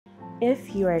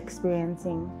If you are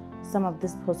experiencing some of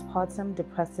these postpartum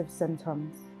depressive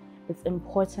symptoms, it's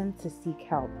important to seek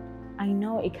help. I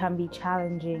know it can be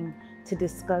challenging to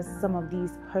discuss some of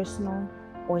these personal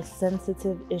or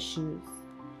sensitive issues,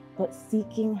 but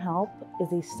seeking help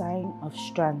is a sign of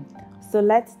strength. So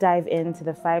let's dive into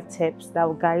the 5 tips that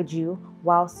will guide you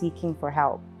while seeking for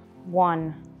help.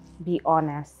 1. Be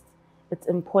honest. It's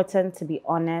important to be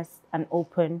honest and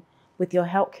open with your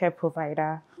healthcare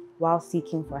provider while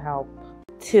seeking for help.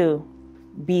 2.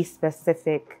 Be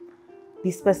specific. Be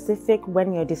specific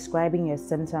when you're describing your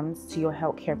symptoms to your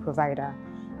healthcare provider.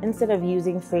 Instead of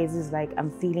using phrases like "I'm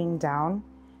feeling down,"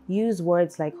 use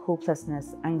words like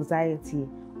hopelessness, anxiety,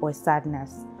 or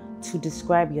sadness to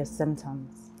describe your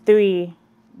symptoms. 3.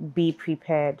 Be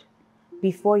prepared.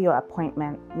 Before your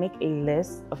appointment, make a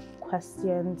list of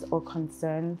questions or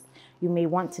concerns you may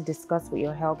want to discuss with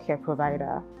your healthcare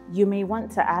provider. You may want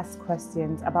to ask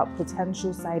questions about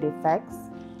potential side effects,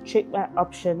 treatment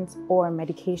options, or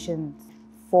medications.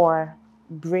 4.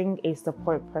 Bring a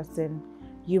support person.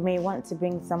 You may want to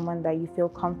bring someone that you feel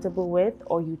comfortable with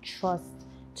or you trust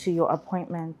to your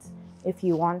appointment. If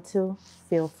you want to,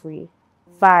 feel free.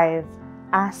 5.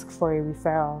 Ask for a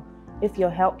referral. If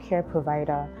your healthcare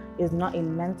provider is not a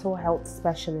mental health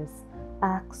specialist,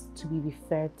 ask to be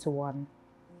referred to one.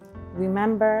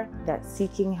 Remember that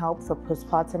seeking help for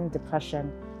postpartum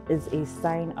depression is a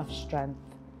sign of strength,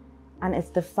 and it's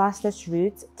the fastest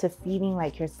route to feeling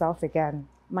like yourself again.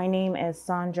 My name is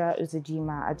Sandra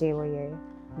Uzujima Adewoye,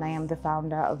 and I am the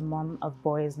founder of Mom of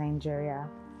Boys Nigeria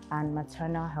and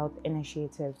Maternal Health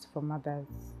Initiatives for Mothers.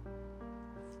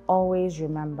 Always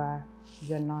remember,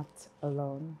 you're not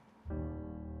alone.